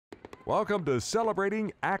Welcome to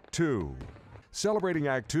Celebrating Act Two. Celebrating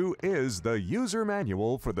Act Two is the user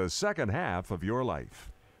manual for the second half of your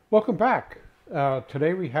life. Welcome back.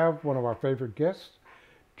 Today we have one of our favorite guests,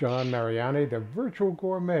 John Mariani, the Virtual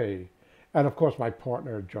Gourmet, and of course my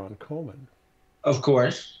partner, John Coleman. Of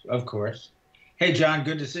course, of course. Hey, John,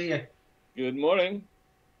 good to see you. Good morning.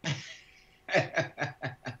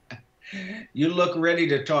 You look ready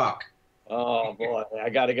to talk. Oh boy, I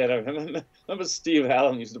got to get him. Remember Steve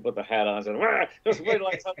Allen used to put the hat on and say, just wait till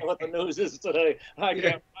I tell you what the news is today.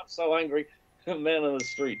 I'm so angry. Man on the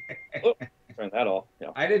street. Oh, turn that off.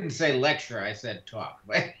 Yeah. I didn't say lecture, I said talk.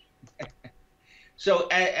 So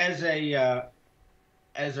as a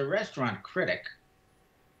restaurant critic,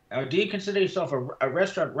 do you consider yourself a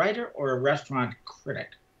restaurant writer or a restaurant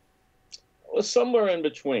critic? Well, somewhere in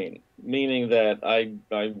between, meaning that I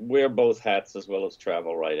wear both hats as well as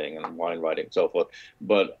travel writing and wine writing and so forth.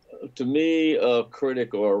 But to me, a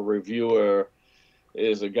critic or a reviewer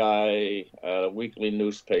is a guy at a weekly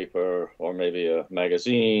newspaper or maybe a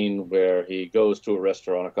magazine where he goes to a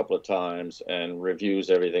restaurant a couple of times and reviews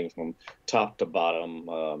everything from top to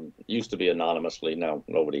bottom. Used to be anonymously, now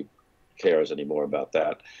nobody cares anymore about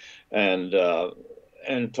that.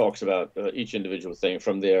 And talks about each individual thing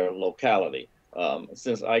from their locality.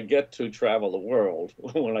 Since I get to travel the world,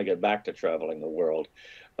 when I get back to traveling the world,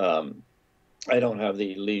 I don't have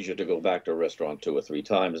the leisure to go back to a restaurant 2 or 3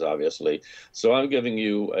 times, obviously. So I'm giving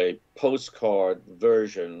you a postcard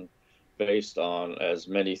version based on as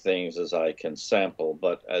many things as I can sample.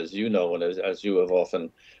 But as you know, and as you have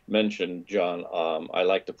often mentioned, John, I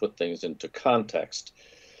like to put things into context.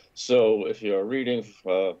 So if you're reading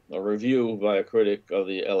a review by a critic of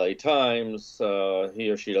the LA Times, he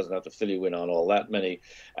or she doesn't have to fill you in on all that many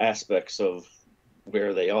aspects of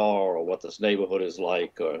where they are or what this neighborhood is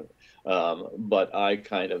like. But I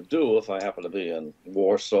kind of do if I happen to be in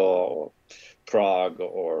Warsaw or Prague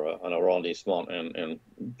or an arrondissement in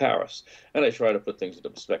Paris. And I try to put things into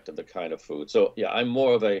perspective, the kind of food. So, yeah, I'm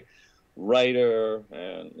more of a writer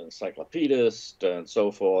and encyclopedist and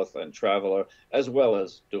so forth and traveler, as well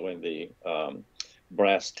as doing the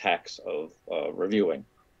brass tacks of reviewing.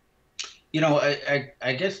 You know,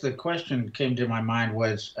 I guess the question came to my mind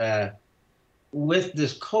was with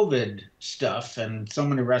this COVID stuff and so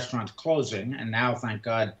many restaurants closing, and now, thank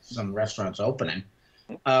God, some restaurants opening,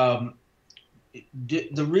 the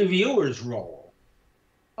reviewer's role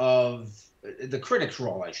of the critic's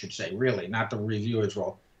role, I should say, really, not the reviewer's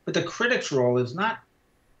role. But the critic's role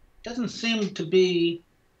doesn't seem to be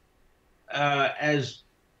as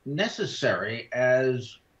necessary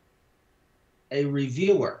as a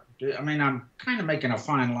reviewer. I mean, I'm kind of making a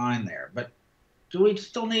fine line there, but do we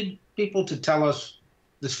still need people to tell us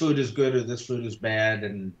this food is good or this food is bad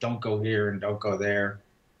and don't go here and don't go there?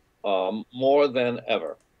 More than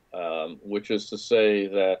ever, which is to say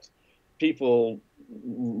that people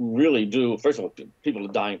really do. First of all, people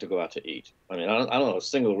are dying to go out to eat. I mean, I don't know a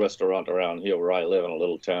single restaurant around here where I live in a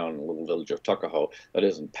little town, a little village of Tuckahoe, that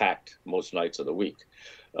isn't packed most nights of the week.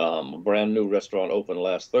 A brand new restaurant opened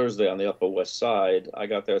last Thursday on the Upper West Side. I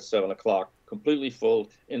got there at 7 o'clock, completely full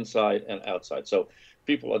inside and outside. So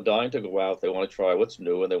people are dying to go out. They want to try what's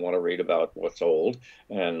new and they want to read about what's old,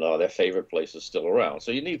 and their favorite place is still around.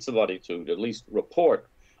 So you need somebody to at least report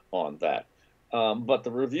on that. But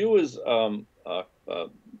the review is the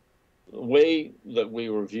way that we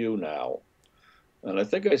review now, and I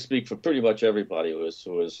think I speak for pretty much everybody who has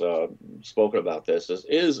spoken about this,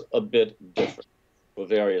 is a bit different for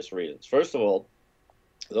various reasons. First of all,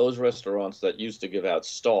 those restaurants that used to give out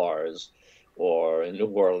stars, or in New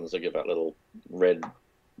Orleans they give out little red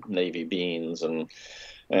navy beans and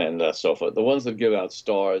so forth, the ones that give out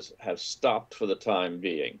stars have stopped for the time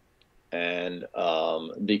being. And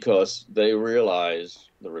because they realize,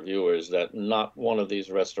 the reviewers, that not one of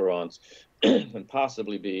these restaurants can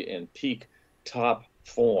possibly be in peak top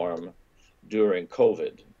form during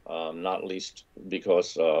COVID, not least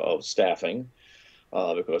because of staffing,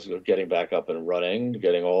 because of getting back up and running,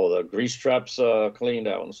 getting all the grease traps cleaned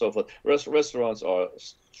out and so forth. Restaurants are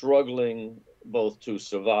struggling both to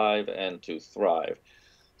survive and to thrive.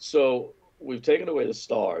 So we've taken away the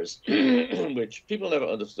stars, which people never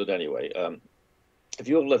understood anyway. If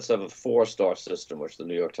you have, let's have a 4-star system, which the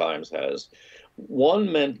New York Times has, 1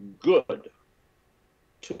 meant good,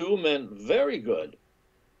 2 meant very good,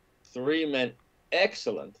 3 meant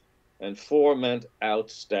excellent, and 4 meant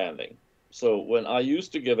outstanding. So when I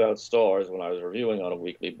used to give out stars when I was reviewing on a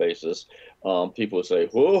weekly basis, people would say,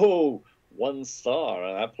 whoa, 1 star,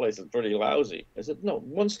 and that place is pretty lousy. I said, no,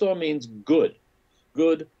 1 star means good.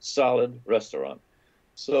 Good, solid restaurant.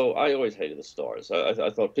 So I always hated the stars. I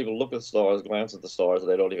thought people look at the stars, glance at the stars,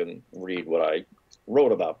 and they don't even read what I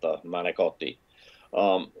wrote about the Manicotti.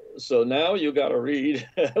 So now you got to read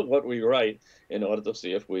what we write in order to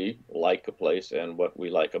see if we like a place and what we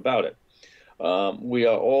like about it. We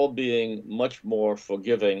are all being much more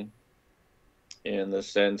forgiving in the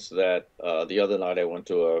sense that the other night I went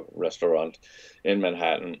to a restaurant in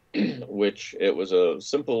Manhattan, which it was a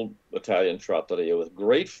simple Italian trattoria with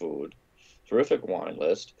great food, terrific wine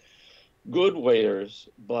list, good waiters,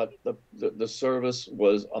 but the service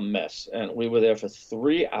was a mess. And we were there for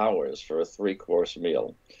 3 hours for a three-course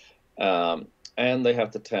meal. Um, and they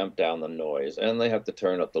have to tamp down the noise, and they have to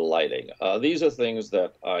turn up the lighting. These are things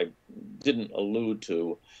that I didn't allude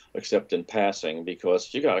to except in passing,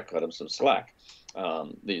 because you got to cut them some slack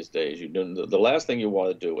these days. The last thing you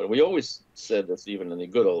want to do, and we always said this even in the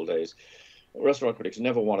good old days, restaurant critics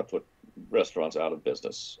never want to put restaurants out of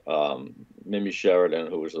business. Mimi Sheridan,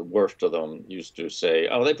 who was the worst of them, used to say,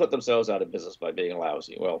 "Oh, they put themselves out of business by being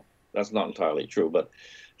lousy." Well, that's not entirely true, but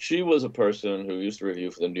she was a person who used to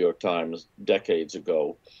review for the New York Times decades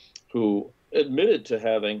ago, who admitted to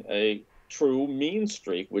having a true mean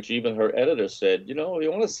streak, which even her editor said, you know, if you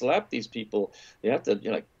want to slap these people, you have to,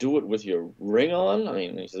 like, do it with your ring on. I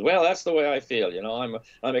mean, he says, well, that's the way I feel. You know,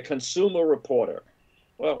 I'm a consumer reporter.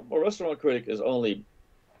 Well, a restaurant critic is only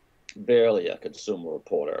barely a consumer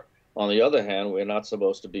reporter. On the other hand, we're not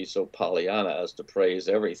supposed to be so Pollyanna as to praise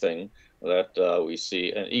everything that we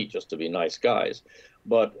see and eat just to be nice guys.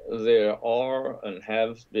 But there are and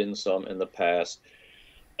have been some in the past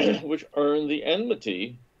which earn the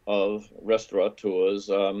enmity of restaurateurs,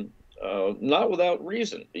 not without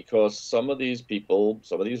reason, because some of these people,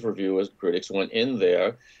 some of these reviewers, critics went in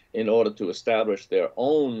there in order to establish their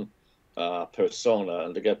own persona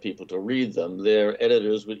and to get people to read them. Their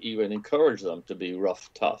editors would even encourage them to be rough,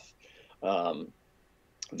 tough.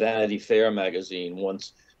 Vanity Fair magazine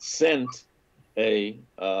once sent a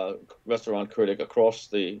restaurant critic across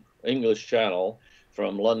the English Channel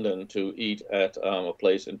from London to eat at a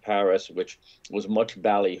place in Paris, which was much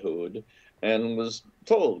ballyhooed, and was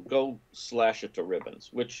told, go slash it to ribbons,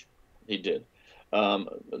 which he did.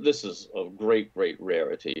 This is a great, great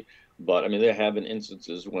rarity. But I mean, there have been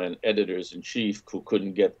instances when editors in chief who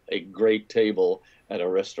couldn't get a great table at a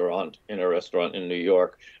restaurant in New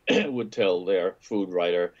York would tell their food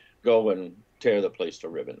writer, go and tear the place to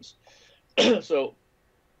ribbons. So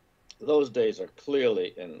those days are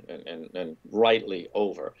clearly and rightly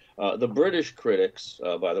over. The British critics,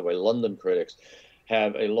 by the way, London critics,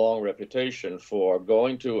 have a long reputation for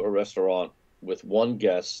going to a restaurant with one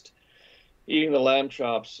guest, eating the lamb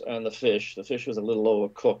chops and the fish. The fish was a little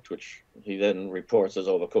overcooked, which he then reports as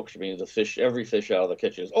overcooked, which means every fish out of the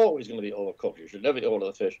kitchen is always going to be overcooked. You should never order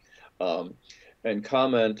the fish. And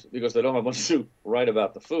comment, because they don't have much to write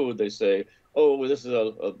about the food, they say, oh, well, this is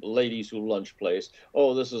a ladies who lunch place.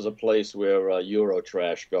 Oh, this is a place where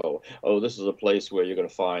Eurotrash go. Oh, this is a place where you're going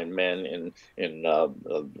to find men in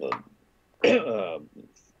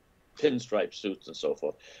pinstripe suits and so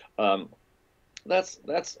forth. That's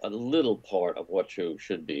a little part of what you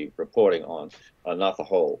should be reporting on, not the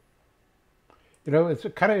whole. You know, it's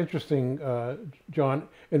kind of interesting, John,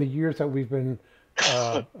 in the years that we've been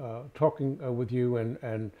talking with you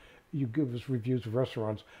and you give us reviews of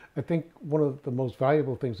restaurants, I think one of the most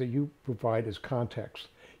valuable things that you provide is context.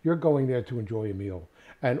 You're going there to enjoy a meal,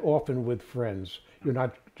 and often with friends. You're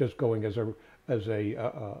not just going as a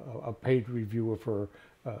paid reviewer for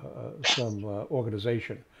some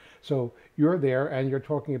organization. So you're there and you're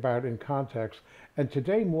talking about it in context. And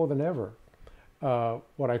today more than ever,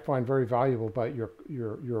 what I find very valuable about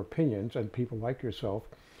your opinions and people like yourself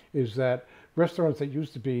is that restaurants that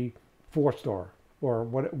used to be 4-star or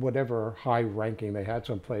whatever high ranking they had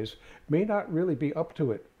someplace may not really be up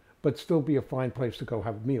to it, but still be a fine place to go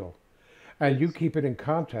have a meal. And you keep it in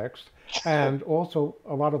context. And also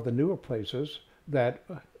a lot of the newer places that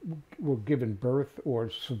were given birth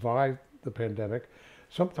or survived the pandemic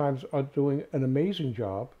sometimes are doing an amazing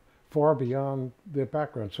job far beyond their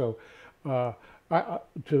background. So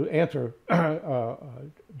to answer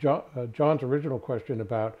John's original question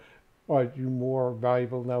about are you more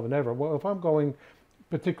valuable now than ever? Well, if I'm going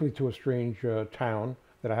particularly to a strange town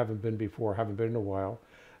that I haven't been before, haven't been in a while,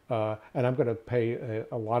 and I'm going to pay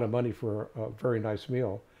a lot of money for a very nice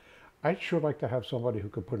meal, I'd sure like to have somebody who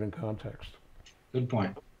could put in context. Good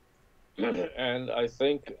point. And I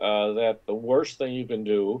think that the worst thing you can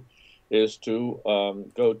do is to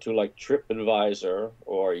go to like TripAdvisor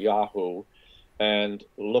or Yahoo and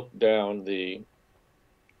look down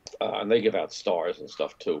and they give out stars and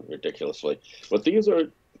stuff too, ridiculously. But these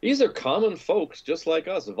are These are common folks just like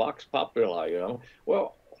us, vox populi, you know.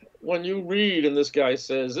 Well, when you read and this guy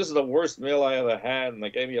says, this is the worst meal I ever had and they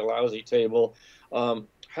gave me a lousy table,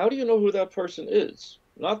 how do you know who that person is?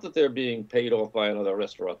 Not that they're being paid off by another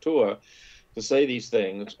restaurateur to say these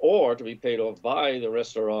things or to be paid off by the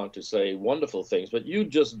restaurant to say wonderful things, but you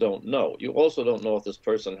just don't know. You also don't know if this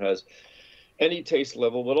person has any taste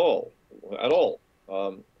level at all.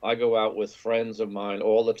 I go out with friends of mine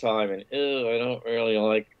all the time, and I don't really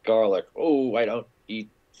like garlic. Oh, I don't eat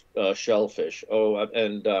shellfish. Oh,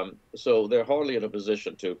 and so they're hardly in a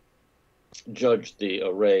position to judge the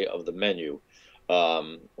array of the menu,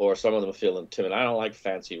 or some of them feel intimidated. I don't like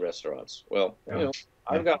fancy restaurants. Well, you know,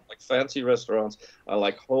 I've got like fancy restaurants. I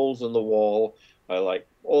like holes in the wall. I like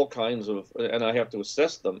all kinds of, and I have to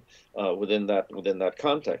assess them within that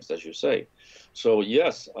context, as you say. So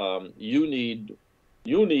yes, you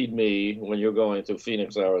need me when you're going to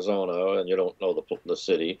Phoenix, Arizona, and you don't know the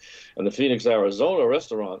city. And the Phoenix, Arizona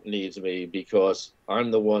restaurant needs me because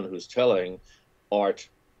I'm the one who's telling Art,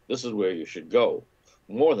 this is where you should go,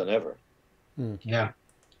 more than ever. Yeah,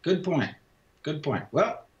 good point. Good point.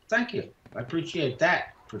 Well, thank you. I appreciate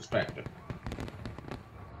that perspective.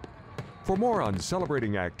 For more on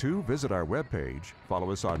Celebrating Act Two, visit our webpage,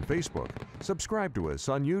 follow us on Facebook, subscribe to us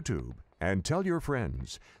on YouTube, and tell your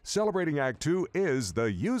friends. Celebrating Act Two is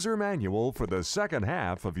the user manual for the second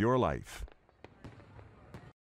half of your life.